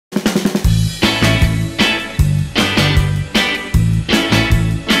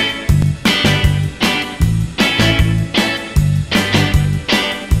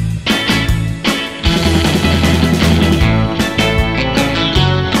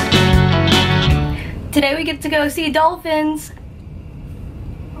get to go see dolphins.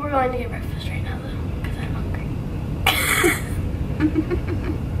 We're going to get breakfast right now though, because I'm hungry.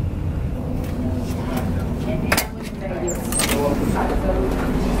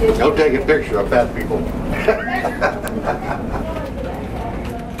 Don't take a picture of fat people.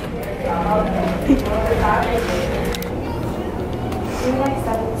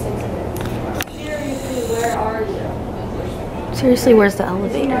 Where are you? Seriously, where's the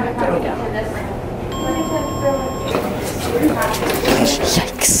elevator? There we go.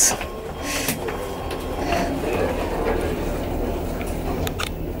 Yikes.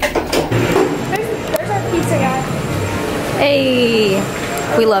 There's our pizza guy. Hey,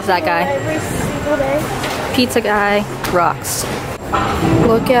 we love that guy. Every single day. Pizza guy rocks.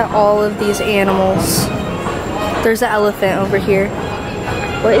 Look at all of these animals. There's an elephant over here.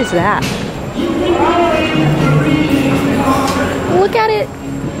 What is that? Look at it.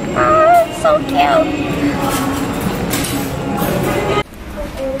 Oh, it's so cute.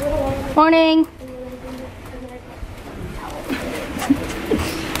 Morning.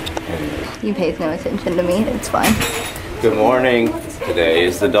 He pays no attention to me. It's fine. Good morning. Today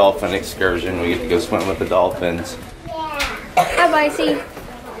is the dolphin excursion. We get to go swim with the dolphins. Hi, Bicey.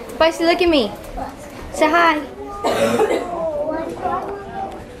 Bicey, look at me. Say hi.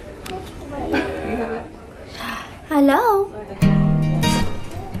 Hello.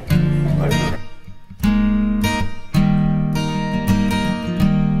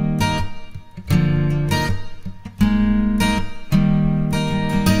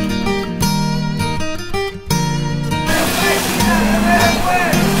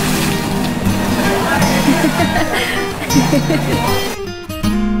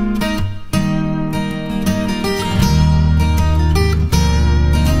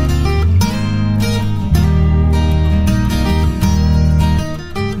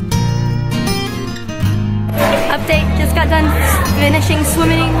 Update, just got done finishing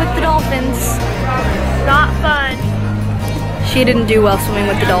swimming with the dolphins. Not fun. She didn't do well swimming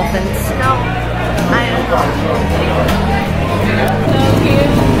with the dolphins. No. I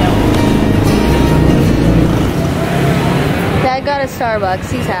Dad got a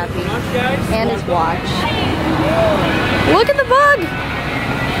Starbucks, he's happy. And his watch. Look at the bug!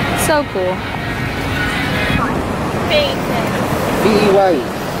 So cool. B-E-Y.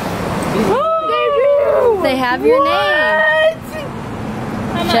 They have your name.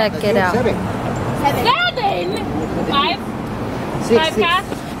 Check it out. 7. 7. 5? 6. 5 cash?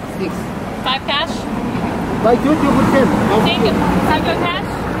 6. 5 cash? Buy 2 for 10. Cinco cash?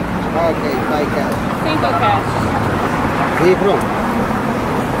 Okay, 5 cash. 5 cash. Where are you from?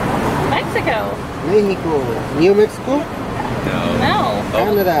 Mexico. Mexico. New Mexico? No.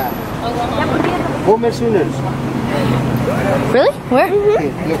 Canada. Oklahoma. Homer Sooners. Really? Where?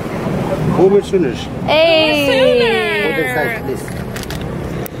 Okay, look. Homer Sooners. Hey! Other side, please.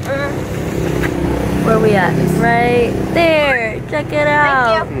 Where we at? Right there. Check it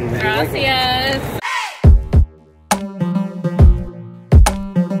out. Gracias.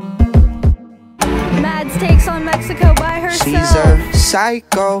 Mads takes on Mexico by herself. She's a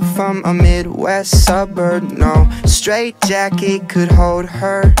psycho from a Midwest suburb. No straight jacket could hold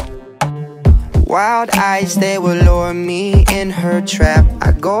her. Wild eyes, they will lure me in her trap.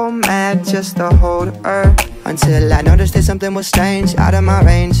 I go mad just to hold her, until I noticed that something was strange, out of my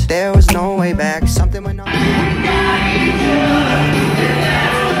range. There was no way back, something went on.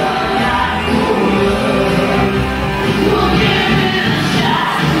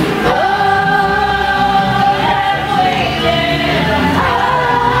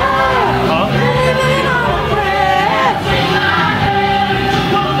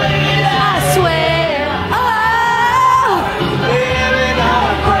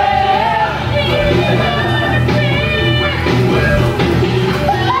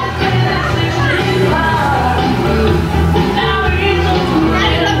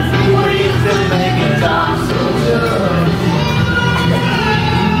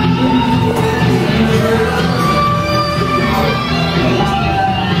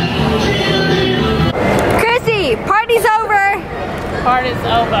 Party's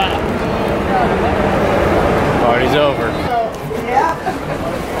over. Party's over.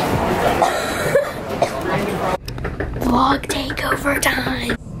 Vlog takeover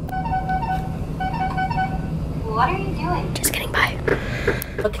time. What are you doing? Just getting by.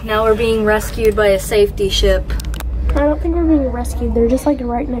 Look, now we're being rescued by a safety ship. I don't think we're being rescued. They're just like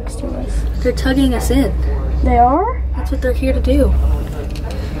right next to us. They're tugging us in. They are? That's what they're here to do.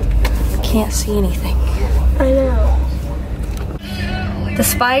 Can't see anything. I know.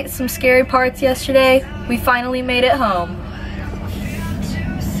 Despite some scary parts yesterday, we finally made it home.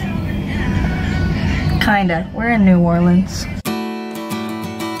 Kinda. We're in New Orleans.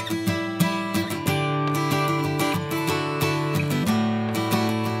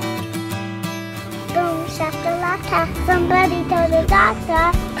 Boom, shakalaka, somebody told the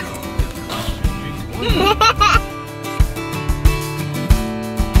doctor.